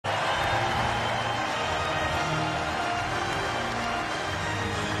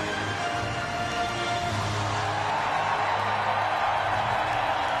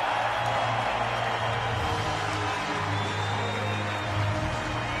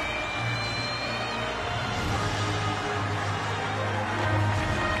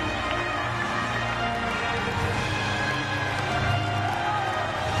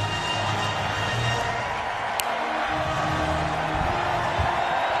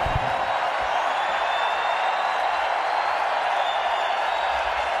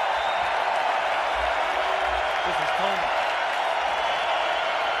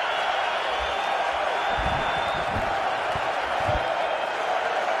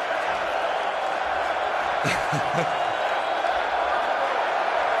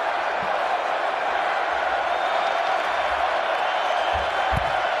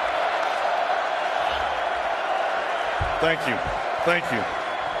Thank you. Thank you.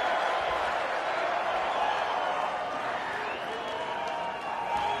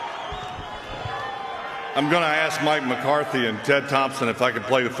 I'm going to ask Mike McCarthy and Ted Thompson if I could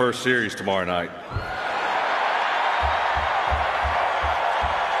play the first series tomorrow night.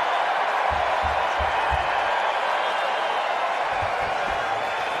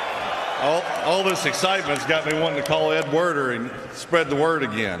 All this excitement's got me wanting to call Ed Werder and spread the word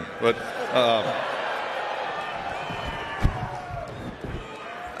again. But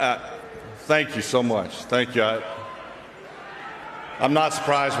thank you so much. Thank you. I'm not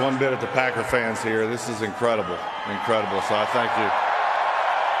surprised one bit at the Packer fans here. This is incredible, incredible. So I thank you.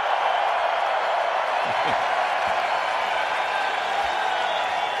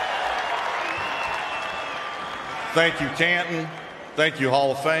 Thank you, Canton. Thank you,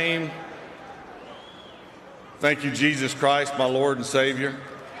 Hall of Fame. Thank you, Jesus Christ, my Lord and Savior.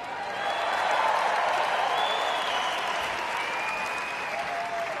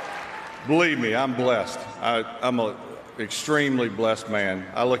 Believe me, I'm blessed. I'm an extremely blessed man.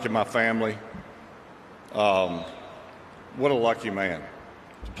 I look at my family. What a lucky man.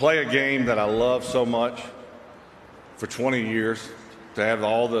 To play a game that I love so much for 20 years, to have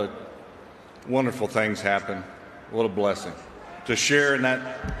all the wonderful things happen, what a blessing. To share in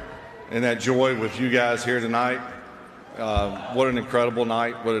that joy with you guys here tonight, what an incredible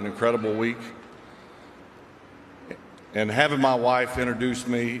night, what an incredible week. And having my wife introduce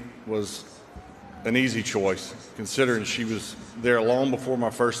me was an easy choice, considering she was there long before my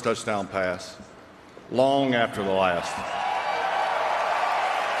first touchdown pass, long after the last.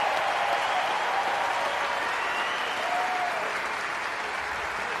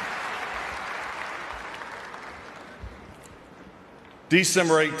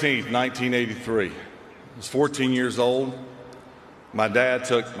 December 18th, 1983. I was 14 years old. My dad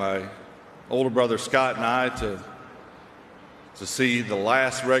took my older brother Scott and I to see the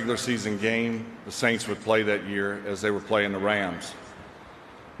last regular season game the Saints would play that year as they were playing the Rams.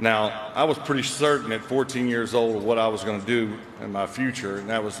 Now, I was pretty certain at 14 years old of what I was going to do in my future, and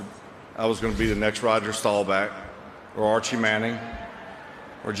that was I was going to be the next Roger Staubach or Archie Manning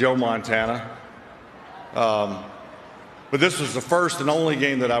or Joe Montana. But this was the first and only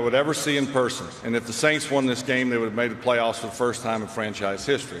game that I would ever see in person. And if the Saints won this game, they would have made the playoffs for the first time in franchise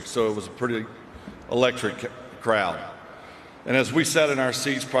history. So it was a pretty electric crowd. And as we sat in our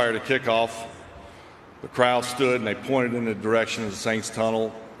seats prior to kickoff, the crowd stood and they pointed in the direction of the Saints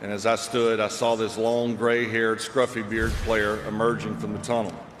tunnel. And as I stood, I saw this long, gray-haired, scruffy-bearded player emerging from the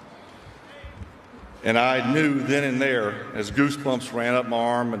tunnel. And I knew then and there, as goosebumps ran up my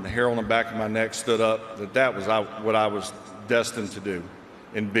arm and the hair on the back of my neck stood up, that was what I was destined to do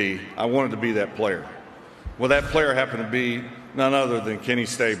and be. I wanted to be that player. Well, that player happened to be none other than Kenny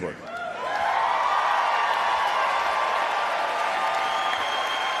Stabler.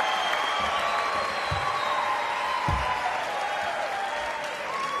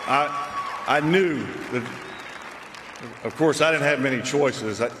 I knew that, of course, I didn't have many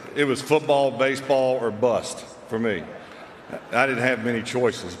choices. It was football, baseball, or bust for me. I didn't have many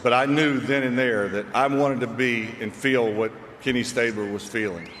choices, but I knew then and there that I wanted to be and feel what Kenny Stabler was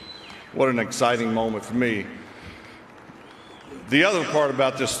feeling. What an exciting moment for me. The other part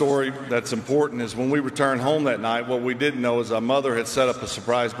about this story that's important is when we returned home that night, what we didn't know is our mother had set up a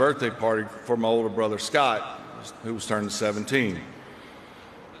surprise birthday party for my older brother Scott, who was turning 17.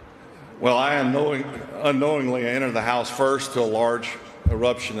 Well, I unknowingly entered the house first to a large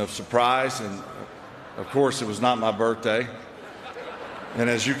eruption of surprise, and of course it was not my birthday.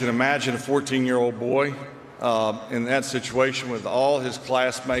 And as you can imagine, a 14-year-old boy in that situation with all his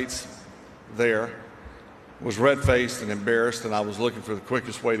classmates there was red-faced and embarrassed, and I was looking for the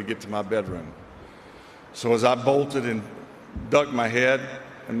quickest way to get to my bedroom. So as I bolted and ducked my head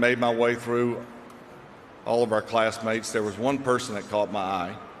and made my way through all of our classmates, there was one person that caught my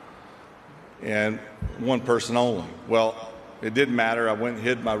eye, and one person only. Well, it didn't matter. I went and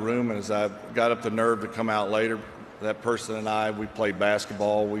hid in my room, and as I got up the nerve to come out later, that person and I, we played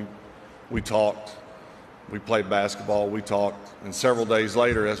basketball, we talked, we played basketball, we talked, and several days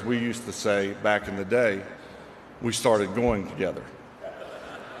later, as we used to say back in the day, we started going together.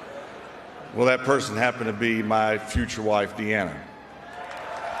 Well, that person happened to be my future wife, Deanna.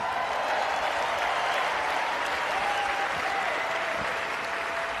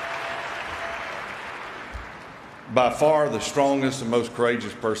 By far the strongest and most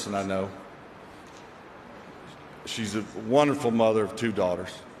courageous person I know. She's a wonderful mother of 2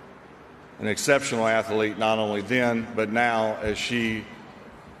 daughters. an exceptional athlete, not only then, but now, as she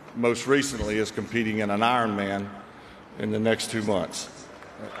most recently is competing in an Ironman in the next 2 months,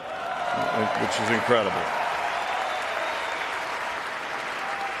 which is incredible.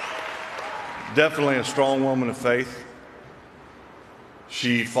 Definitely a strong woman of faith.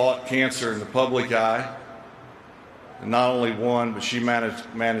 She fought cancer in the public eye, and not only won, but she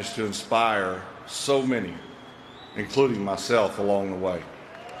managed to inspire so many, including myself, along the way.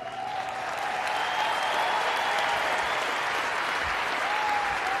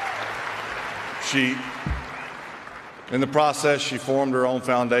 In the process, she formed her own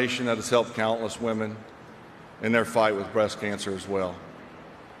foundation that has helped countless women in their fight with breast cancer as well.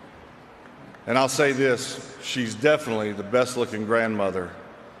 And I'll say this, she's definitely the best-looking grandmother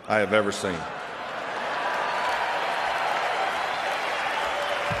I have ever seen.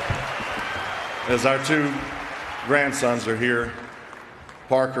 As our 2 grandsons are here,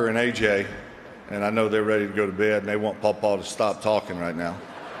 Parker and AJ, and I know they're ready to go to bed, and they want Pawpaw to stop talking right now.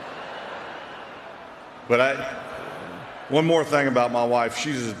 But one more thing about my wife,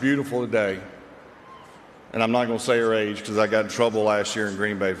 she's as beautiful today, and I'm not going to say her age because I got in trouble last year in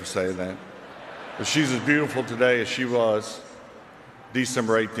Green Bay for saying that, but she's as beautiful today as she was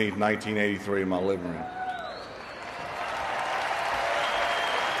December 18th, 1983 in my living room.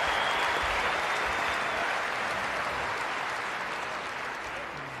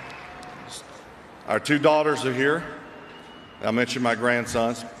 Our 2 daughters are here. I mentioned my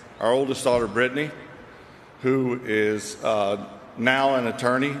grandsons. Our oldest daughter, Brittany, who is now an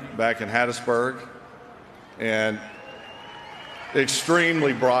attorney back in Hattiesburg, and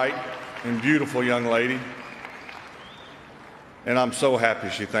extremely bright and beautiful young lady. And I'm so happy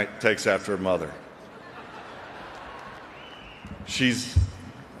she takes after her mother. She's,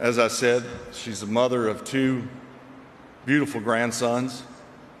 as I said, she's the mother of 2 beautiful grandsons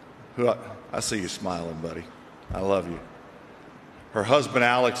who I see you smiling, buddy. I love you. Her husband,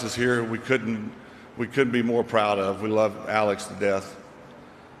 Alex, is here. We couldn't be more proud of. We love Alex to death.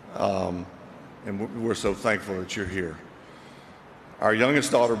 And we're so thankful that you're here. Our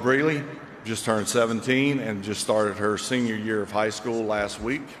youngest daughter, Breely, just turned 17 and just started her senior year of high school last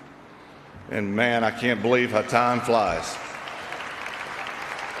week. And man, I can't believe how time flies.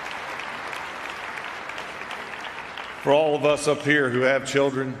 For all of us up here who have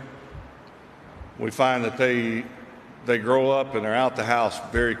children, we find that they grow up and they're out the house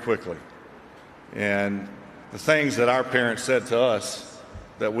very quickly. And the things that our parents said to us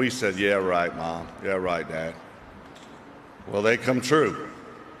that we said, yeah, right, Mom, yeah, right, Dad, well, they come true.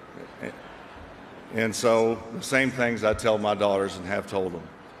 And so the same things I tell my daughters and have told them.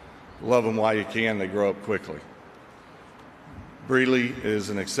 Love them while you can, they grow up quickly. Breely is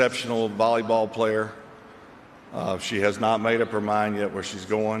an exceptional volleyball player. She has not made up her mind yet where she's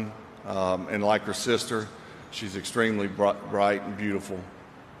going. And like her sister, she's extremely bright and beautiful.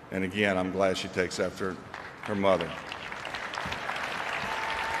 And again, I'm glad she takes after her mother.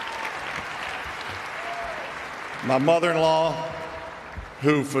 My mother-in-law,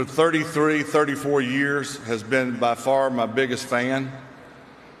 who for 34 years has been by far my biggest fan,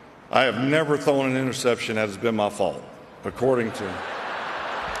 I have never thrown an interception that has been my fault, according to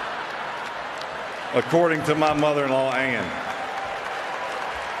my mother-in-law, Ann.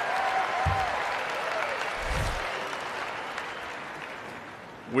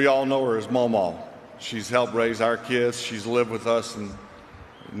 We all know her as Mama. She's helped raise our kids. She's lived with us in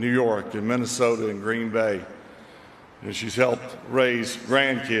New York, in Minnesota, and Green Bay. And she's helped raise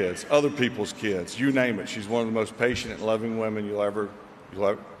grandkids, other people's kids, you name it. She's one of the most patient and loving women you'll ever.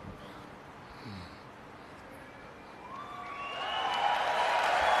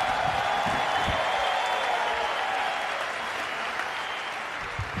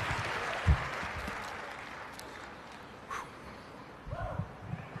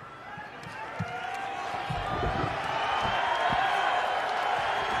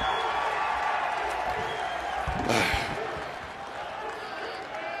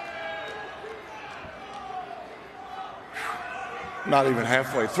 Not even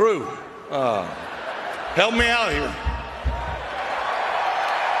halfway through. Help me out here.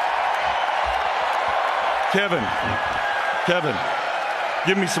 Kevin,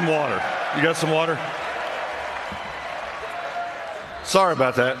 give me some water. You got some water? Sorry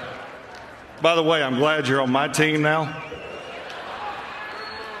about that. By the way, I'm glad you're on my team now.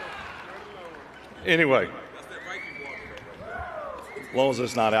 Anyway, as long as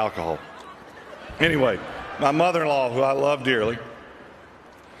it's not alcohol. Anyway, my mother-in-law, who I love dearly,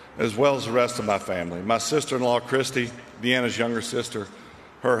 as well as the rest of my family. My sister-in-law, Christy, Deanna's younger sister,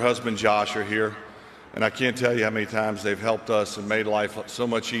 her husband, Josh, are here. And I can't tell you how many times they've helped us and made life so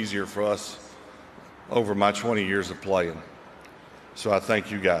much easier for us over my 20 years of playing. So I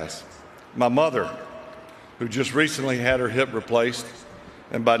thank you guys. My mother, who just recently had her hip replaced,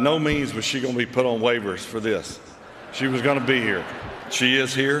 and by no means was she going to be put on waivers for this. She was going to be here. She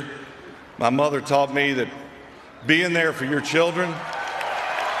is here. My mother taught me that being there for your children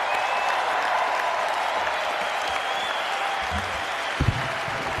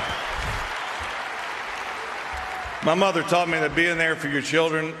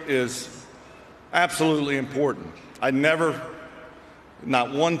is absolutely important. I never,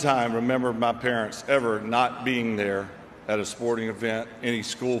 not one time, remember my parents ever not being there at a sporting event, any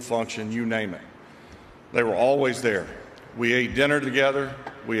school function, you name it. They were always there. We ate dinner together.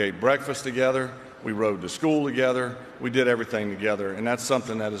 We ate breakfast together. We rode to school together. We did everything together, and that's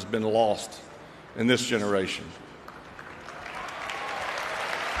something that has been lost in this generation.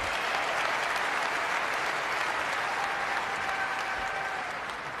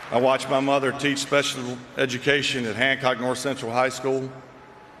 I watched my mother teach special education at Hancock North Central High School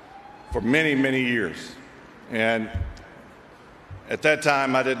for many, many years. And at that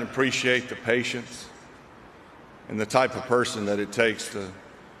time, I didn't appreciate the patience and the type of person that it takes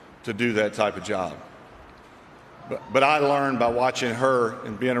to do that type of job. But I learned by watching her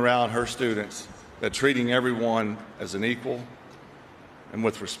and being around her students that treating everyone as an equal and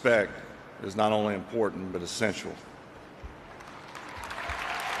with respect is not only important, but essential.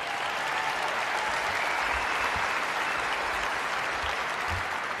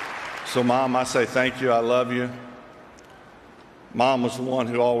 So, Mom, I say thank you. I love you. Mom was the one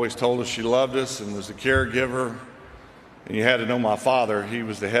who always told us she loved us and was a caregiver. And you had to know my father. He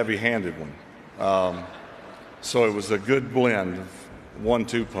was the heavy-handed one. So it was a good blend of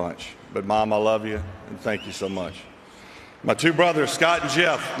 1-2 punch. But, Mom, I love you, and thank you so much. My two brothers, Scott and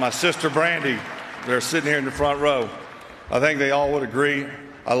Jeff, my sister, Brandy, they're sitting here in the front row. I think they all would agree.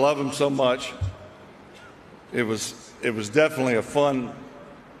 I love them so much. It was definitely a fun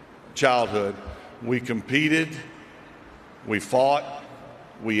childhood. We competed, we fought,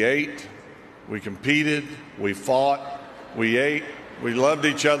 we ate, we competed, we fought, we ate, we loved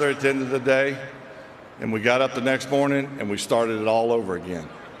each other at the end of the day, and we got up the next morning and we started it all over again.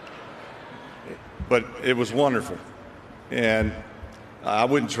 But it was wonderful, and I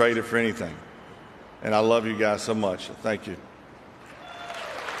wouldn't trade it for anything. And I love you guys so much. Thank you.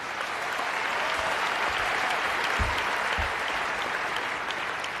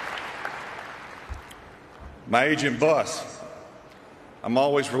 My agent, Bus. I'm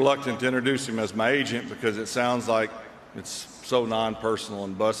always reluctant to introduce him as my agent because it sounds like it's so non-personal,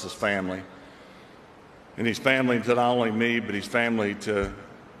 and Bus is family. And he's family to not only me, but he's family to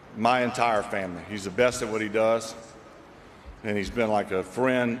my entire family. He's the best at what he does, and he's been like a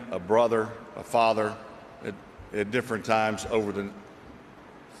friend, a brother, a father at different times over the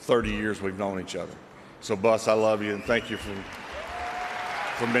 30 years we've known each other. So, Bus, I love you, and thank you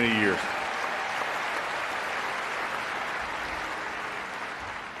for many years.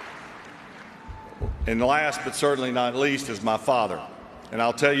 And last but certainly not least is my father. And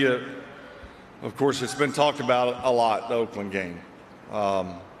I'll tell you, of course, it's been talked about a lot, the Oakland game.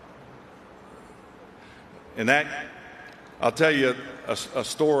 And that, I'll tell you a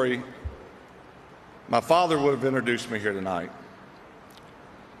story. My father would have introduced me here tonight.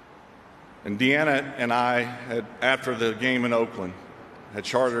 And Deanna and I had, after the game in Oakland, had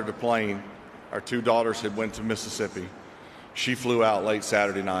chartered a plane. Our two daughters had went to Mississippi. She flew out late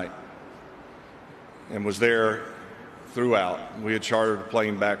Saturday night and was there throughout. We had chartered a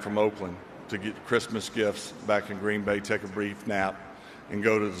plane back from Oakland to get Christmas gifts back in Green Bay, take a brief nap, and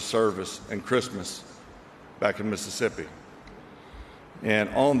go to the service and Christmas back in Mississippi. And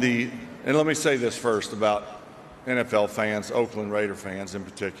let me say this first about NFL fans, Oakland Raider fans in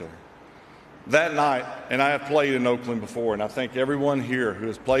particular. That night, and I have played in Oakland before, and I think everyone here who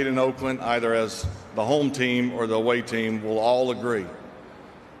has played in Oakland, either as the home team or the away team, will all agree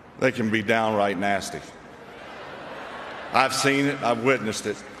they can be downright nasty. I've seen it, I've witnessed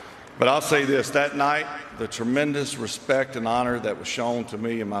it. But I'll say this, that night, the tremendous respect and honor that was shown to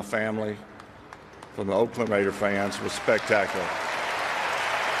me and my family from the Oakland Raider fans was spectacular.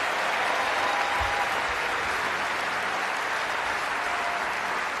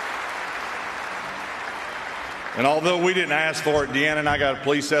 And although we didn't ask for it, Deanna and I got a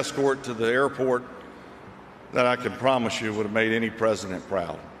police escort to the airport that I can promise you would have made any president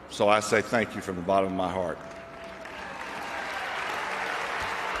proud. So I say thank you from the bottom of my heart.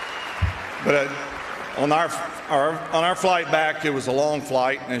 But on our flight back, it was a long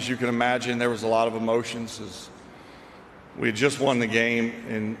flight, and as you can imagine, there was a lot of emotions We had just won the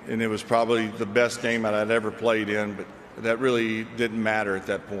game, and it was probably the best game that I'd ever played in, but that really didn't matter at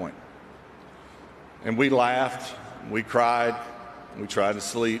that point. And we laughed, we cried, we tried to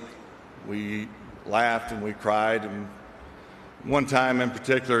sleep. We laughed and we cried. And one time in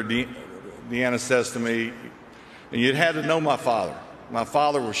particular, Deanna says to me, and you had to know my father. My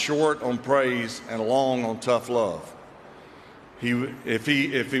father was short on praise and long on tough love. If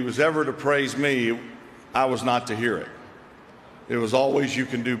he was ever to praise me, I was not to hear it. It was always, you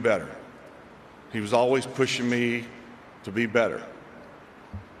can do better. He was always pushing me to be better.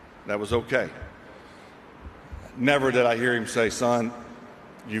 That was okay. Never did I hear him say, son,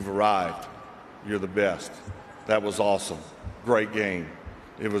 you've arrived. You're the best. That was awesome. Great game.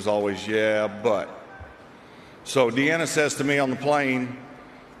 It was always, yeah, but. So Deanna says to me on the plane,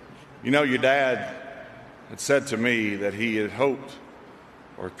 you know, your dad had said to me that he had hoped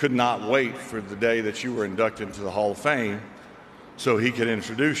or could not wait for the day that you were inducted into the Hall of Fame so he could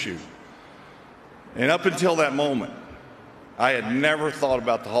introduce you. And up until that moment, I had never thought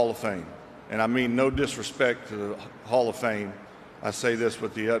about the Hall of Fame. And I mean no disrespect to the Hall of Fame. I say this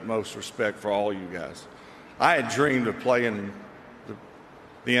with the utmost respect for all you guys. I had dreamed of playing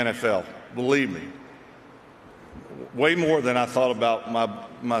the NFL, believe me, way more than I thought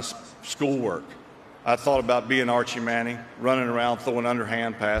about my schoolwork. I thought about being Archie Manning, running around throwing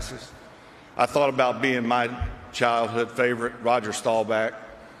underhand passes. I thought about being my childhood favorite, Roger Staubach,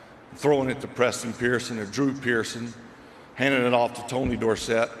 throwing it to Preston Pearson or Drew Pearson, handing it off to Tony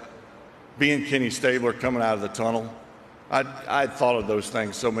Dorsett, being Kenny Stabler coming out of the tunnel. I'd thought of those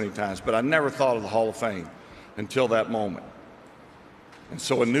things so many times, but I never thought of the Hall of Fame until that moment. And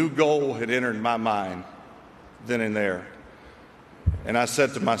so a new goal had entered my mind then and there. And I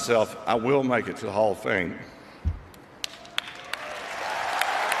said to myself, I will make it to the Hall of Fame.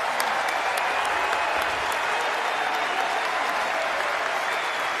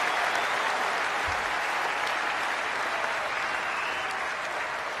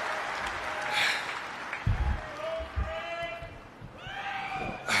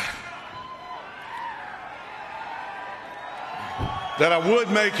 That I would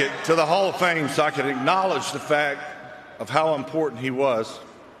make it to the Hall of Fame so I could acknowledge the fact of how important he was.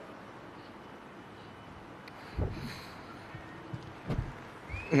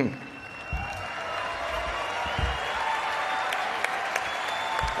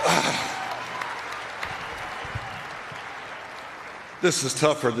 This is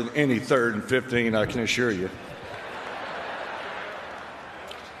tougher than any 3rd and 15, I can assure you.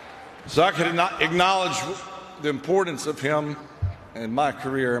 So I could acknowledge the importance of him in my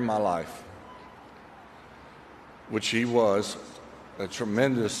career and my life, which he was a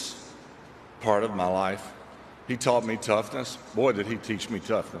tremendous part of my life. He taught me toughness. Boy, did he teach me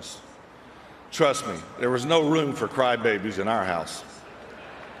toughness. Trust me, there was no room for crybabies in our house.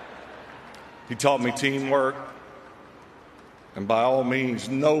 He taught me teamwork, and by all means,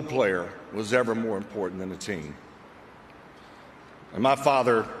 no player was ever more important than a team. And my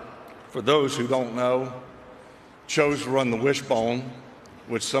father, for those who don't know, chose to run the wishbone,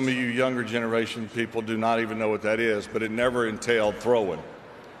 which some of you younger generation people do not even know what that is, but it never entailed throwing.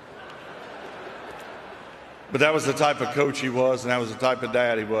 But that was the type of coach he was, and that was the type of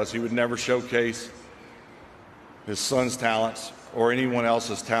dad he was. He would never showcase his son's talents or anyone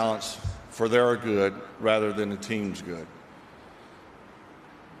else's talents for their good rather than the team's good.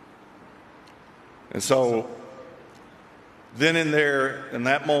 And so then and there, in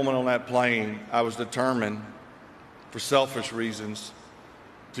that moment on that plane, I was determined, for selfish reasons,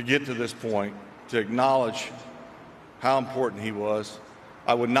 to get to this point, to acknowledge how important he was.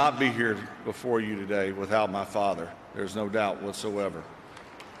 I would not be here before you today without my father. There's no doubt whatsoever.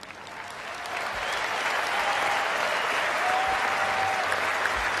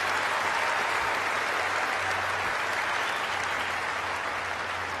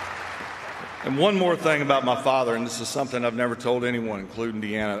 And one more thing about my father, and this is something I've never told anyone, including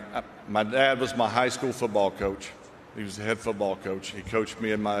Deanna. My dad was my high school football coach. He was the head football coach. He coached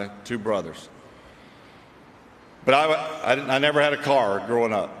me and my 2 brothers. But I never had a car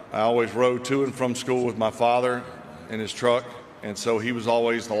growing up. I always rode to and from school with my father in his truck, and so he was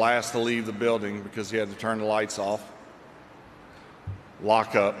always the last to leave the building because he had to turn the lights off,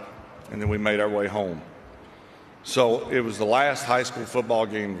 lock up, and then we made our way home. So it was the last high school football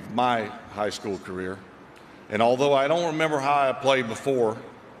game of my high school career. And although I don't remember how I played before,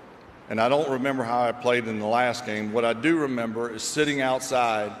 and I don't remember how I played in the last game, what I do remember is sitting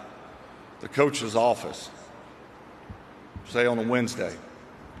outside the coach's office, say on a Wednesday,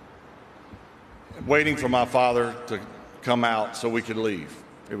 waiting for my father to come out so we could leave.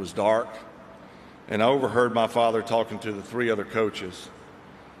 It was dark, And I overheard my father talking to the 3 other coaches,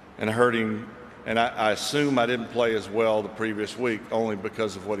 and I heard him, and I assume I didn't play as well the previous week only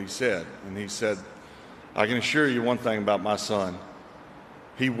because of what he said. And he said, I can assure you one thing about my son.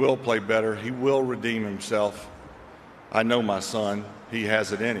 He will play better. He will redeem himself. I know my son. He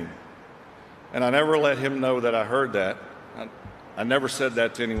has it in him. And I never let him know that I heard that. I never said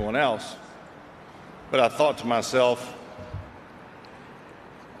that to anyone else. But I thought to myself,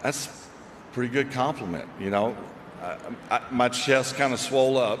 that's a pretty good compliment, you know. My chest kind of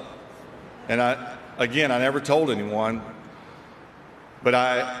swelled up. And I never told anyone, but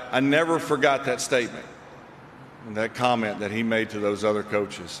I never forgot that statement and that comment that he made to those other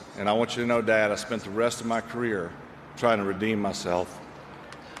coaches. And I want you to know, Dad, I spent the rest of my career trying to redeem myself.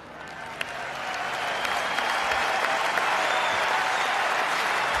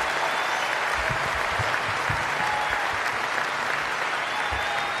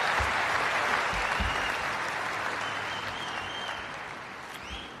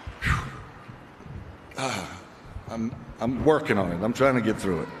 I'm working on it. I'm trying to get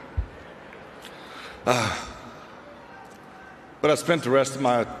through it. But I spent the rest of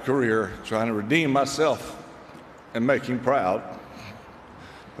my career trying to redeem myself and make him proud.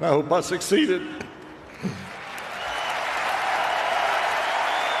 And I hope I succeeded.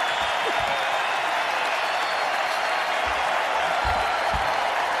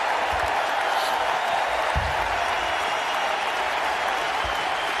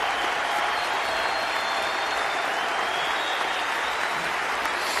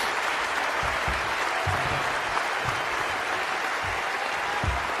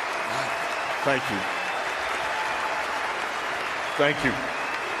 Thank you. Thank you.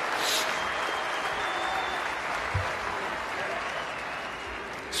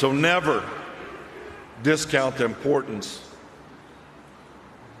 So never discount the importance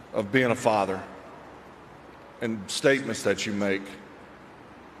of being a father and statements that you make,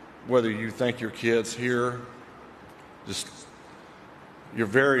 whether you think your kids hear, you're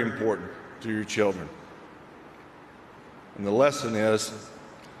very important to your children. And the lesson is,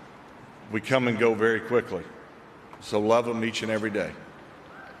 we come and go very quickly. So love them each and every day.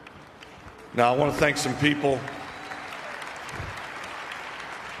 Now, I want to thank some people.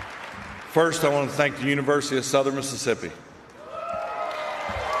 First, I want to thank the University of Southern Mississippi.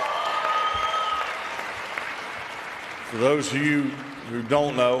 For those of you who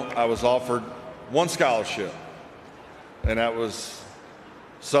don't know, I was offered one scholarship, and that was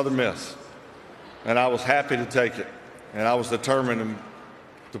Southern Miss. And I was happy to take it, and I was determined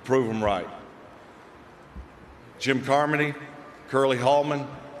to prove them right. Jim Carmody, Curly Hallman,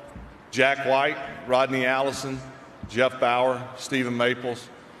 Jack White, Rodney Allison, Jeff Bauer, Stephen Maples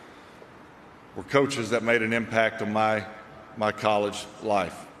were coaches that made an impact on my college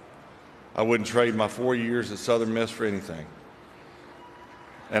life. I wouldn't trade my 4 years at Southern Miss for anything.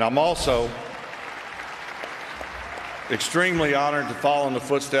 And I'm also extremely honored to follow in the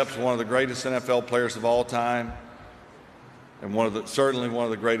footsteps of one of the greatest NFL players of all time, and certainly one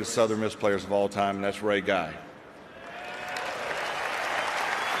of the greatest Southern Miss players of all time, and that's Ray Guy.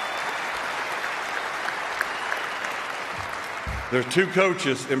 There are 2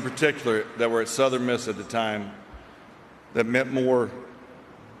 coaches in particular that were at Southern Miss at the time that meant more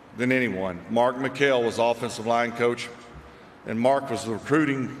than anyone. Mark McHale was offensive line coach, and Mark was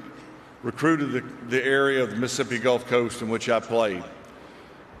recruited the area of the Mississippi Gulf Coast in which I played.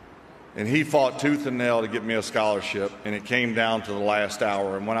 And he fought tooth and nail to get me a scholarship, and it came down to the last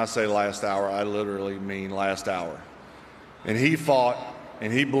hour. And when I say last hour, I literally mean last hour. And he fought,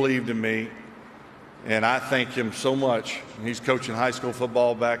 and he believed in me, and I thank him so much. And he's coaching high school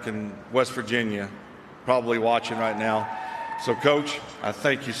football back in West Virginia, probably watching right now. So, Coach, I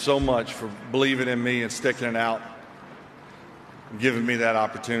thank you so much for believing in me and sticking it out and giving me that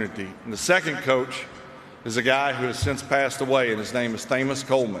opportunity. And the second coach is a guy who has since passed away, and his name is Thamus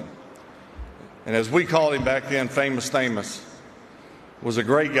Coleman. And as we called him back then, Famous Thamus was a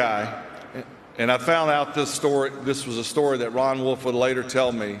great guy. And I found out this was a story that Ron Wolf would later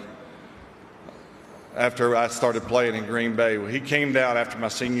tell me after I started playing in Green Bay. He came down after my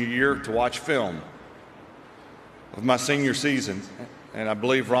senior year to watch film of my senior season. And I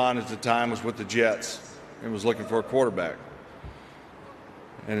believe Ron at the time was with the Jets and was looking for a quarterback.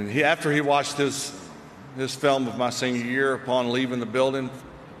 And after he watched his film of my senior year, upon leaving the building,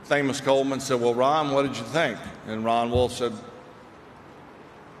 Thamus Coleman said, "Well, Ron, what did you think?" And Ron Wolf said,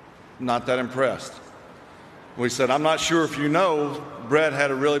 "Not that impressed." We said, "I'm not sure if you know, Brett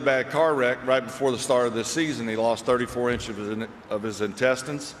had a really bad car wreck right before the start of this season. He lost 34 inches of his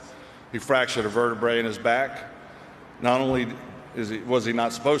intestines. He fractured a vertebrae in his back. Not only Was he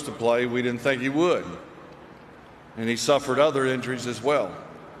not supposed to play? We didn't think he would. And he suffered other injuries as well.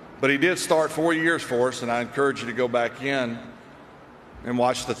 But he did start 4 years for us, and I encourage you to go back in and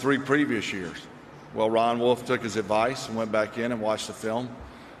watch the 3 previous years. Well, Ron Wolf took his advice and went back in and watched the film.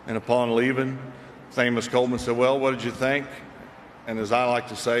 And upon leaving, famous Coleman said, "Well, what did you think?" And as I like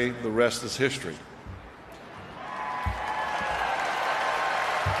to say, the rest is history.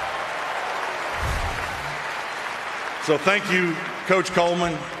 So thank you, Coach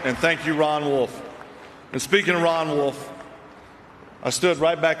Coleman, and thank you, Ron Wolf. And speaking of Ron Wolf, I stood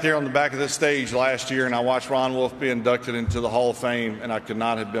right back there on the back of this stage last year, and I watched Ron Wolf be inducted into the Hall of Fame, and I could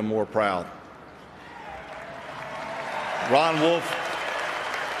not have been more proud. Ron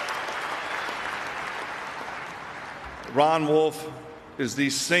Wolf is the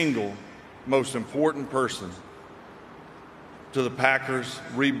single most important person to the Packers'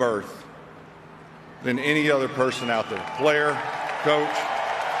 rebirth than any other person out there. Player, coach,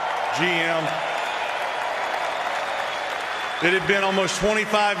 GM. It had been almost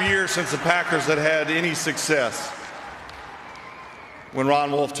 25 years since the Packers had had any success when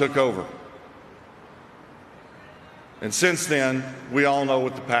Ron Wolf took over. And since then, we all know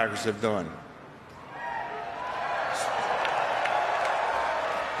what the Packers have done.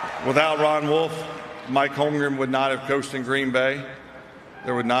 Without Ron Wolf, Mike Holmgren would not have coached in Green Bay.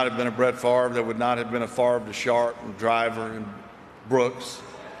 There would not have been a Brett Favre. There would not have been a Favre to Sharp and Driver and Brooks,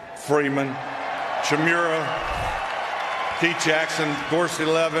 Freeman, Chimura, Keith Jackson, Dorsey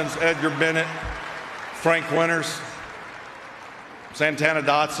Levens, Edgar Bennett, Frank Winters, Santana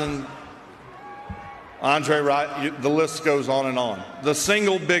Dotson, Andre Wright. The list goes on and on. The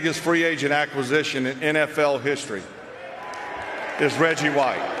single biggest free agent acquisition in NFL history is Reggie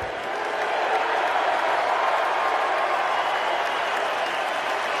White.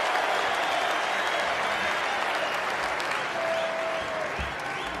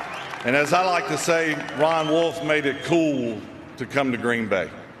 And as I like to say, Ron Wolf made it cool to come to Green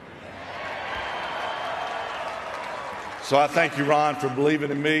Bay. So I thank you, Ron, for believing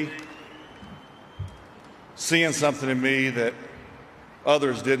in me, seeing something in me that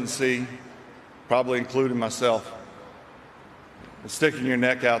others didn't see, probably including myself, and sticking your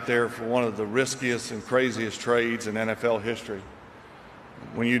neck out there for one of the riskiest and craziest trades in NFL history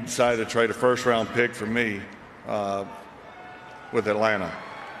when you decided to trade a first-round pick for me with Atlanta.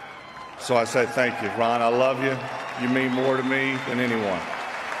 So I say thank you, Ron. I love you. You mean more to me than anyone.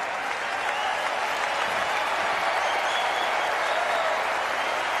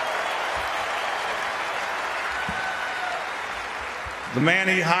 The man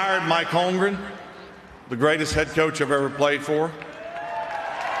he hired, Mike Holmgren, the greatest head coach I've ever played for.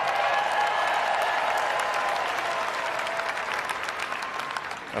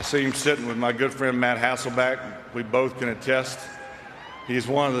 I see him sitting with my good friend Matt Hasselback. We both can attest. He's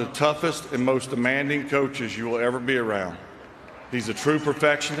one of the toughest and most demanding coaches you will ever be around. He's a true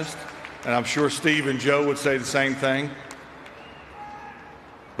perfectionist, and I'm sure Steve and Joe would say the same thing.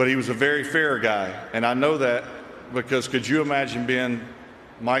 But he was a very fair guy, and I know that because could you imagine being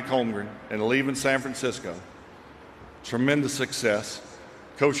Mike Holmgren and leaving San Francisco, tremendous success,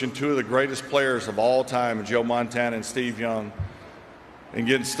 coaching 2 of the greatest players of all time, Joe Montana and Steve Young, and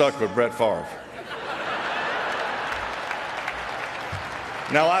getting stuck with Brett Favre.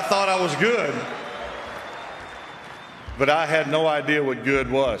 Now, I thought I was good, but I had no idea what good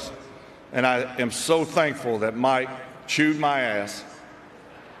was. And I am so thankful that Mike chewed my ass,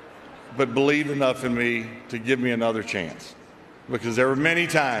 but believed enough in me to give me another chance. Because there were many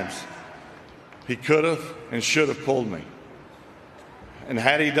times he could have and should have pulled me. And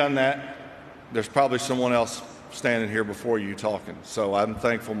had he done that, there's probably someone else standing here before you talking. So I'm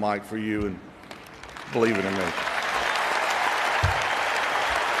thankful, Mike, for you and believing in me.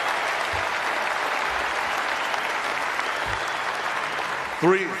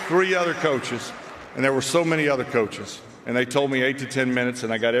 Three other coaches, and there were so many other coaches, and they told me 8 to 10 minutes,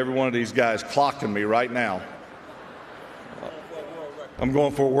 and I got every one of these guys clocking me right now. I'm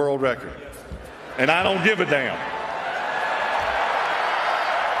going for a world record, and I don't give a damn.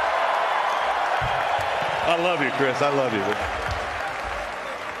 I love you, Chris. I love you.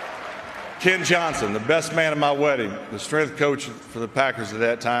 Ken Johnson, the best man at my wedding, the strength coach for the Packers at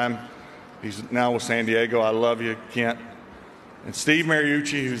that time. He's now with San Diego. I love you, Kent. And Steve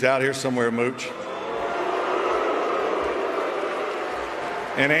Mariucci, who's out here somewhere, Mooch.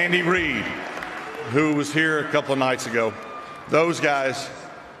 And Andy Reid, who was here a couple of nights ago. Those guys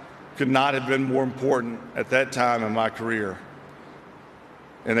could not have been more important at that time in my career.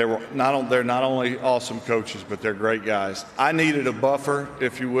 And they're not only awesome coaches, but they're great guys. I needed a buffer,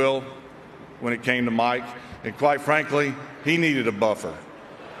 if you will, when it came to Mike. And quite frankly, he needed a buffer.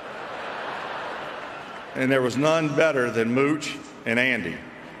 And there was none better than Mooch and Andy.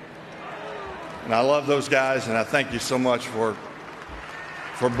 And I love those guys, and I thank you so much for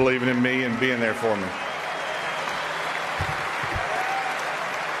believing in me and being there for me.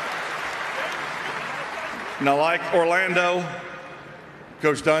 Now, like Orlando,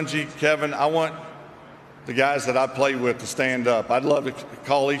 Coach Dungy, Kevin, I want the guys that I played with to stand up. I'd love to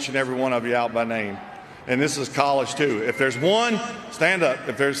call each and every one of you out by name. And this is college, too. If there's one, stand up.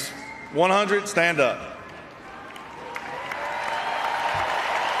 If there's 100, stand up.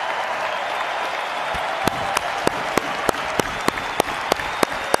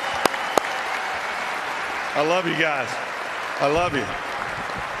 I love you guys. I love you.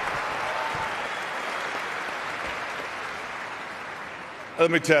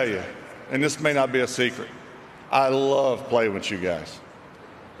 Let me tell you, and this may not be a secret, I love playing with you guys.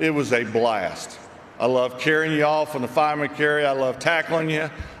 It was a blast. I love carrying you off on the fireman carry. I love tackling you.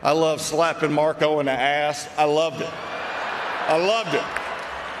 I love slapping Marco in the ass. I loved it. I loved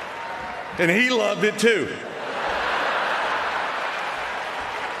it. And he loved it too.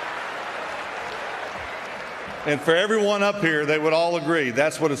 And for everyone up here, they would all agree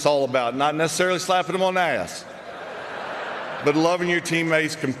that's what it's all about. Not necessarily slapping them on the ass, but loving your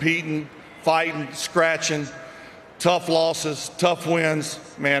teammates, competing, fighting, scratching, tough losses, tough wins.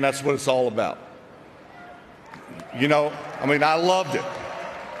 Man, that's what it's all about. You know, I mean, I loved it.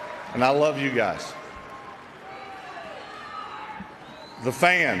 And I love you guys. The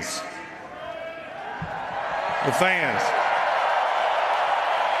fans. The fans.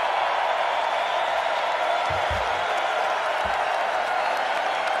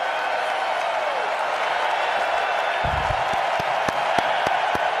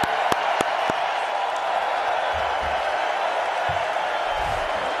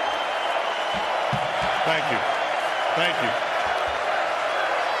 Thank you. Thank you.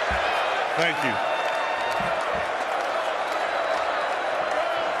 Thank you.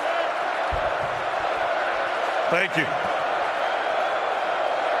 Thank you.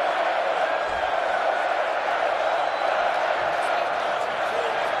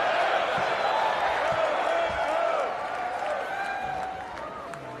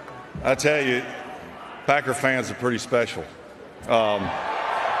 I tell you, Packer fans are pretty special.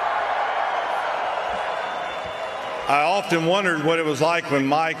 I often wondered what it was like when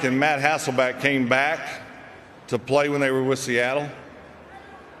Mike and Matt Hasselbeck came back to play when they were with Seattle,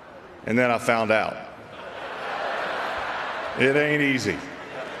 and then I found out. It ain't easy.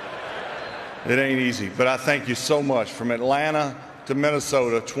 It ain't easy, but I thank you so much. From Atlanta to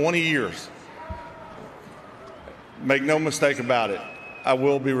Minnesota, 20 years. Make no mistake about it, I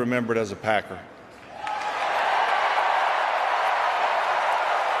will be remembered as a Packer.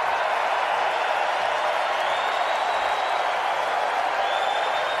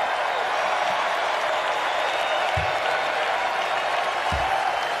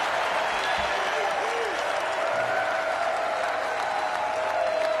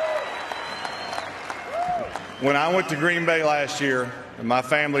 When I went to Green Bay last year, and my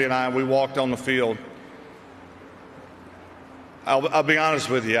family and I, we walked on the field, I'll be honest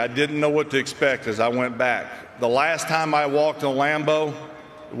with you, I didn't know what to expect as I went back. The last time I walked on Lambeau,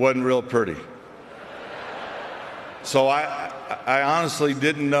 it wasn't real pretty. So I honestly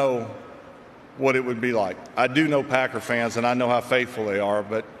didn't know what it would be like. I do know Packer fans, and I know how faithful they are,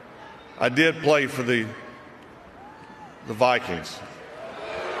 but I did play for the Vikings.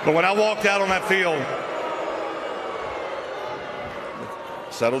 But when I walked out on that field,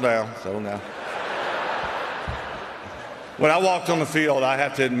 settle down, settle down. When I walked on the field, I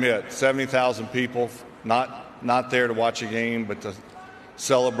have to admit, 70,000 people, not there to watch a game, but to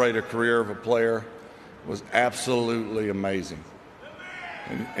celebrate a career of a player, was absolutely amazing.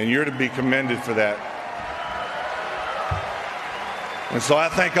 And you're to be commended for that. And so I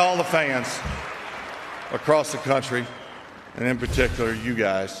thank all the fans across the country, and in particular, you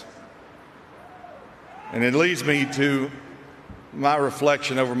guys. And it leads me to my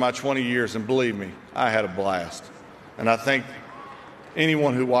reflection over my 20 years, and believe me, I had a blast. And I think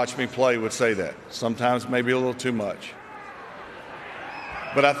anyone who watched me play would say that. Sometimes maybe a little too much.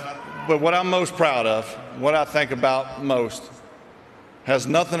 But what I'm most proud of, what I think about most, has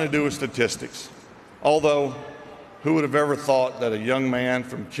nothing to do with statistics. Although, who would have ever thought that a young man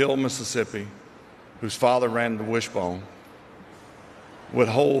from Kill, Mississippi, whose father ran the Wishbone, would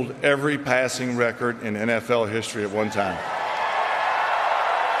hold every passing record in NFL history at one time.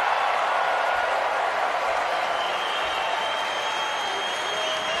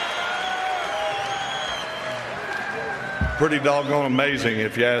 Pretty doggone amazing,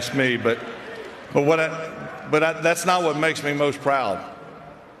 if you ask me. But But that's not what makes me most proud.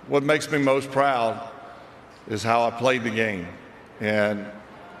 What makes me most proud is how I played the game. And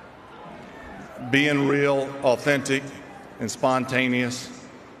being real, authentic, and spontaneous,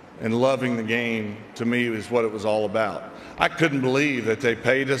 and loving the game, to me, is what it was all about. I couldn't believe that they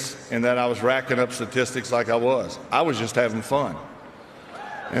paid us and that I was racking up statistics like I was. I was just having fun.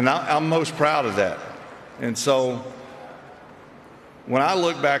 And I'm most proud of that. And so when I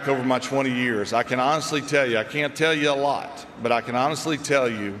look back over my 20 years, I can honestly tell you, I can't tell you a lot, but I can honestly tell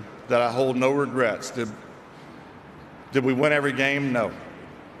you that I hold no regrets. Did we win every game? No.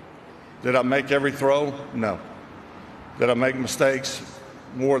 Did I make every throw? No. Did I make mistakes?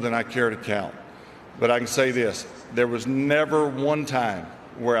 More than I care to count. But I can say this, there was never one time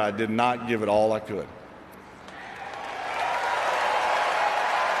where I did not give it all I could.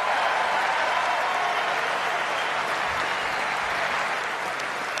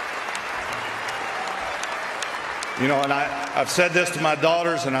 You know, and I've said this to my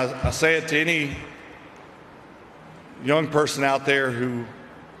daughters, and I say it to any young person out there who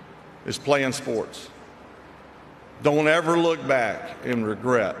is playing sports. Don't ever look back and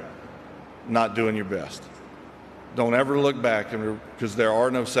regret not doing your best. Don't ever look back, because there are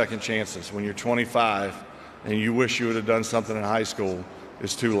no second chances. When you're 25 and you wish you would have done something in high school,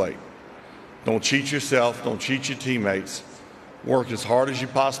 it's too late. Don't cheat yourself. Don't cheat your teammates. Work as hard as you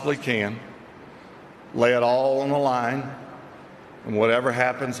possibly can. Lay it all on the line, and whatever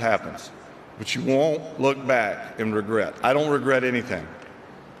happens, happens. But you won't look back and regret. I don't regret anything.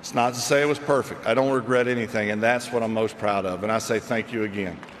 It's not to say it was perfect. I don't regret anything, and that's what I'm most proud of. And I say thank you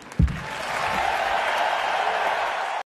again.